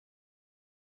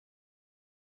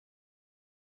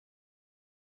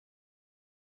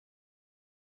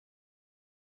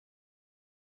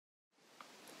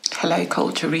Hello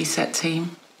Culture Reset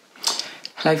team.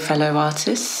 Hello fellow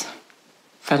artists,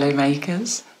 fellow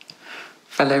makers,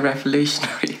 fellow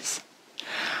revolutionaries.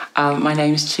 My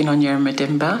name is Chinonyerem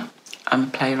Odimba. I'm a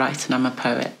playwright and I'm a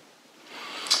poet.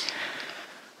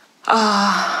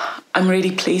 I'm really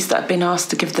pleased that I've been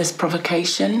asked to give this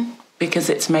provocation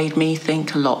because it's made me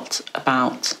think a lot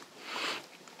about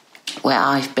where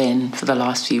I've been for the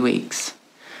last few weeks,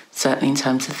 certainly in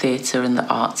terms of theatre and the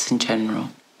arts in general.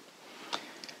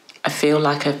 I feel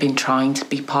like I've been trying to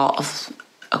be part of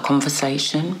a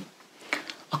conversation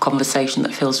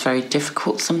that feels very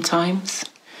difficult sometimes,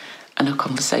 and a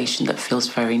conversation that feels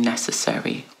very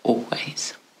necessary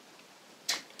always.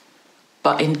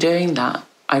 But in doing that,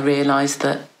 I realised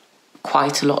that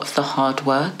quite a lot of the hard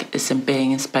work is in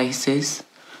being in spaces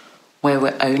where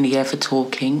we're only ever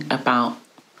talking about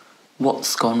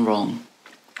what's gone wrong,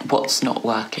 what's not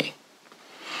working.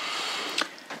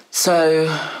 So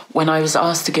when I was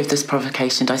asked to give this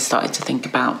provocation, I started to think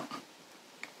about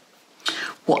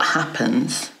what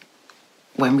happens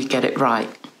when we get it right.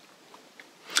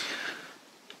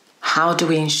 How do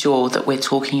we ensure that we're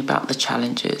talking about the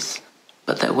challenges,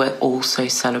 but that we're also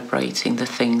celebrating the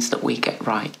things that we get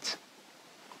right?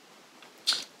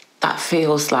 That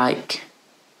feels like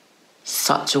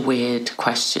such a weird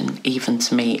question, even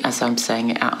to me, as I'm saying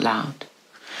it out loud.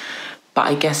 But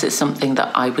I guess it's something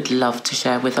that I would love to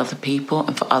share with other people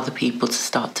and for other people to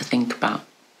start to think about.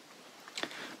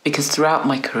 Because throughout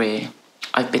my career,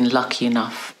 I've been lucky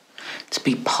enough to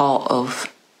be part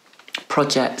of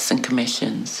projects and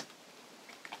commissions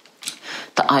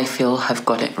that I feel have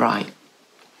got it right.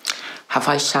 Have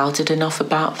I shouted enough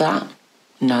about that?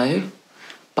 No,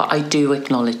 but I do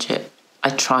acknowledge it. I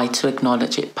try to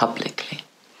acknowledge it publicly,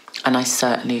 and I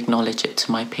certainly acknowledge it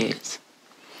to my peers.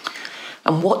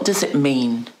 And what does it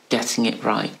mean, getting it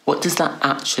right? What does that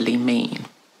actually mean?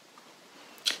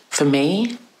 For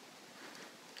me,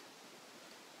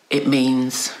 it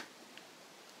means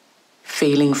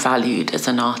feeling valued as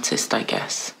an artist, I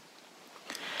guess.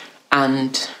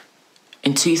 And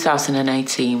in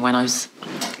 2018, when I was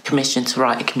commissioned to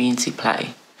write a community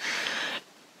play,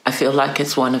 I feel like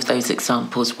it's one of those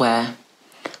examples where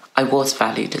I was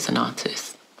valued as an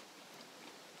artist.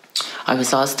 I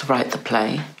was asked to write the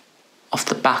play off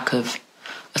the back of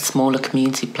a smaller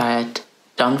community play I'd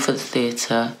done for the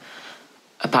theatre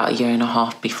about a year and a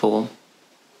half before.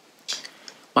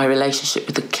 My relationship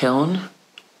with the Kiln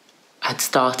had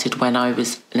started when I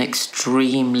was an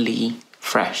extremely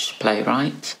fresh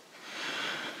playwright.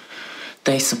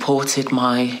 They supported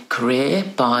my career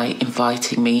by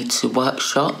inviting me to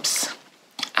workshops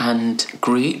and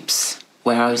groups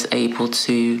where I was able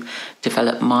to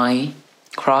develop my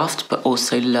craft but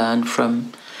also learn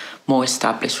from more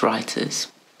established writers.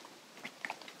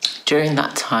 During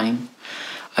that time,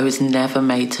 I was never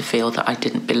made to feel that I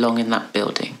didn't belong in that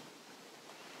building.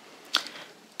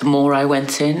 The more I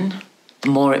went in, the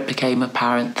more it became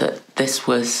apparent that this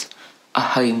was a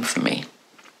home for me.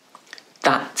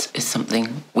 That is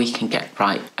something we can get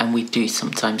right, and we do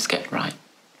sometimes get right.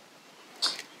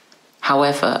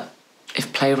 However,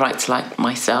 if playwrights like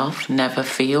myself never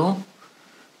feel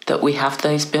that we have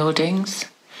those buildings,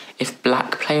 if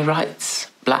black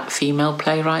playwrights, black female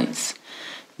playwrights,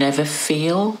 never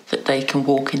feel that they can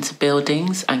walk into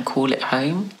buildings and call it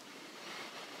home,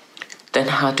 then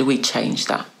how do we change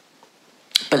that?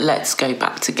 But let's go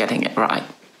back to getting it right.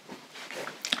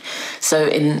 So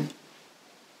in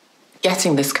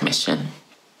getting this commission,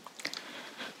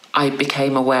 I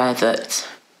became aware that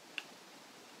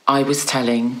I was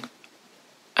telling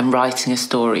and writing a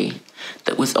story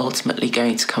that was ultimately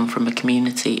going to come from a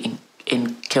community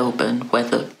in Kiln, where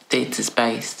the theatre's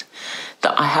based,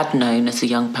 that I had known as a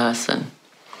young person,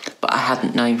 but I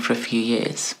hadn't known for a few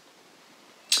years.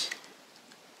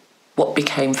 What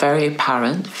became very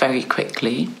apparent very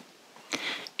quickly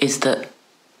is that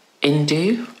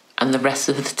Indu and the rest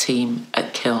of the team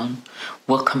at Kiln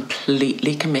were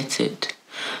completely committed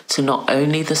to not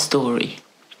only the story,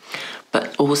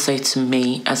 but also to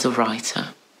me as a writer.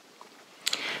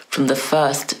 From the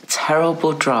first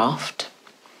terrible draft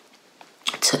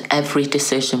to every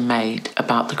decision made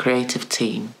about the creative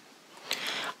team,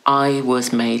 I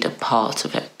was made a part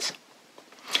of it.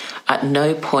 At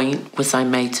no point was I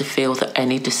made to feel that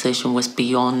any decision was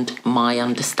beyond my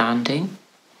understanding.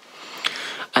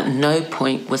 At no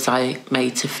point was I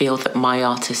made to feel that my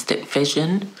artistic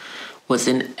vision was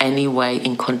in any way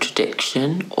in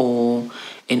contradiction or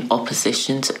in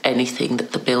opposition to anything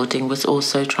that the building was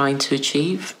also trying to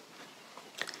achieve.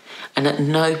 And at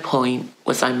no point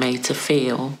was I made to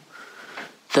feel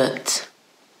that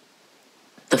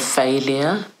the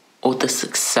failure or the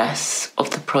success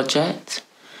of the project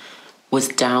was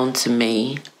down to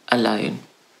me alone.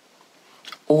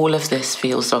 All of this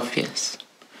feels obvious,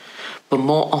 but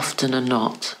more often than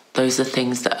not, those are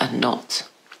things that are not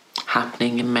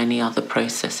happening in many other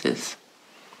processes.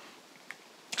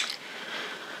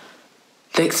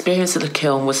 The experience of the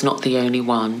kiln was not the only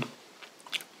one,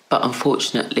 but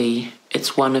unfortunately,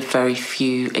 it's one of very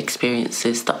few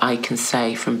experiences that I can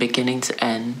say from beginning to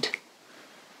end,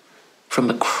 from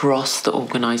across the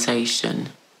organisation,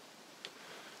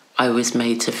 I was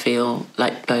made to feel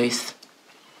like both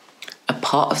a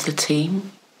part of the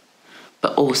team,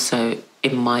 but also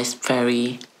in my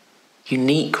very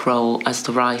unique role as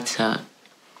the writer,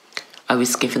 I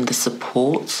was given the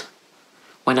support.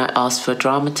 When I asked for a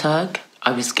dramaturg,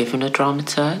 I was given a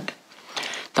dramaturg.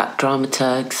 That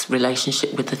dramaturg's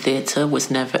relationship with the theatre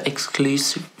was never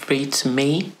exclusively to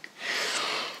me.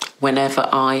 Whenever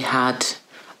I had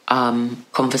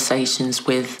conversations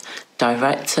with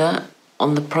director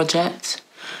on the project,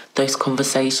 those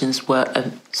conversations were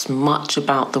as much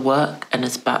about the work and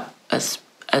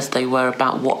as they were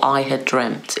about what I had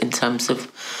dreamt in terms of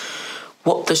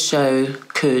what the show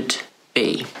could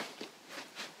be.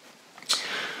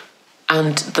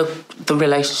 And the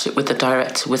relationship with the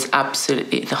director was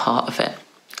absolutely at the heart of it,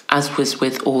 as was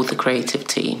with all the creative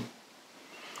team.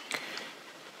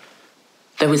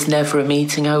 There was never a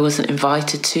meeting I wasn't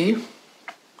invited to.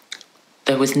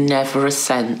 There was never a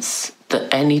sense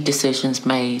that any decisions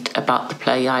made about the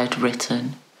play I had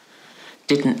written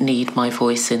didn't need my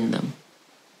voice in them.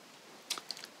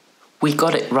 We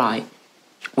got it right.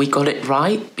 We got it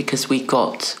right because we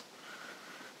got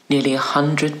nearly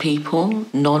 100 people,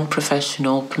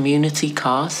 non-professional community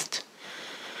cast,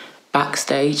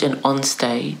 backstage and on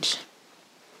stage,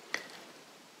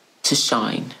 to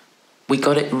shine. We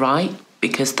got it right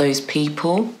because those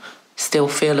people still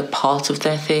feel a part of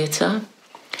their theatre.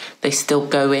 They still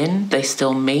go in, they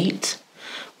still meet.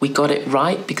 We got it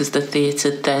right because the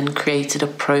theatre then created a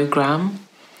programme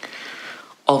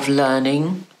of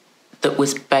learning that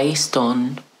was based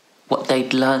on what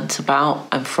they'd learnt about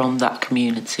and from that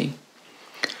community.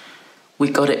 We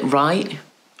got it right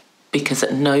because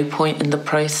at no point in the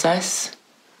process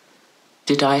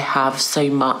did I have so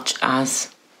much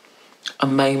as a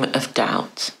moment of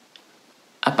doubt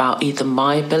about either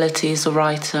my ability as a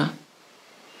writer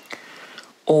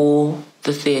or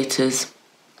the theatre's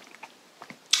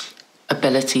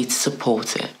ability to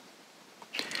support it.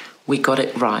 We got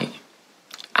it right.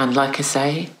 And like I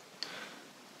say,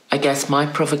 I guess my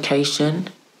provocation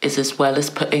is, as well as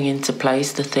putting into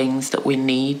place the things that we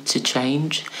need to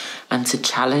change and to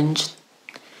challenge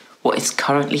what is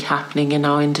currently happening in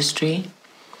our industry,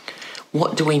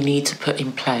 what do we need to put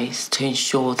in place to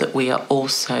ensure that we are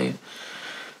also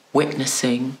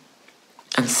witnessing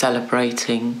and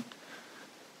celebrating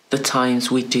the times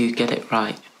we do get it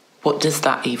right? What does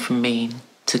that even mean,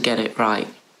 to get it right?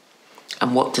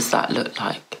 And what does that look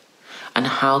like? And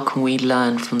how can we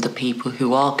learn from the people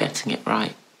who are getting it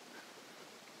right?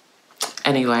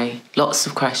 Anyway, lots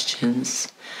of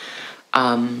questions.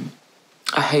 I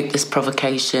hope this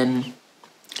provocation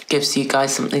gives you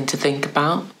guys something to think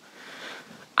about.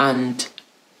 And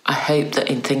I hope that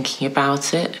in thinking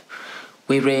about it,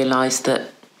 we realise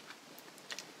that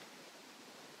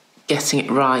getting it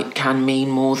right can mean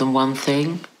more than one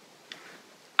thing.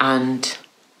 And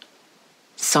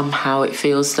somehow it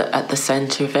feels that at the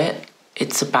centre of it,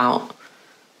 it's about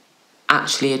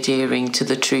actually adhering to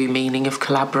the true meaning of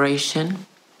collaboration.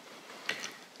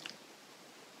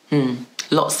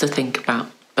 Lots to think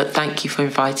about. But thank you for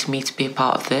inviting me to be a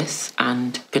part of this,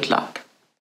 and good luck.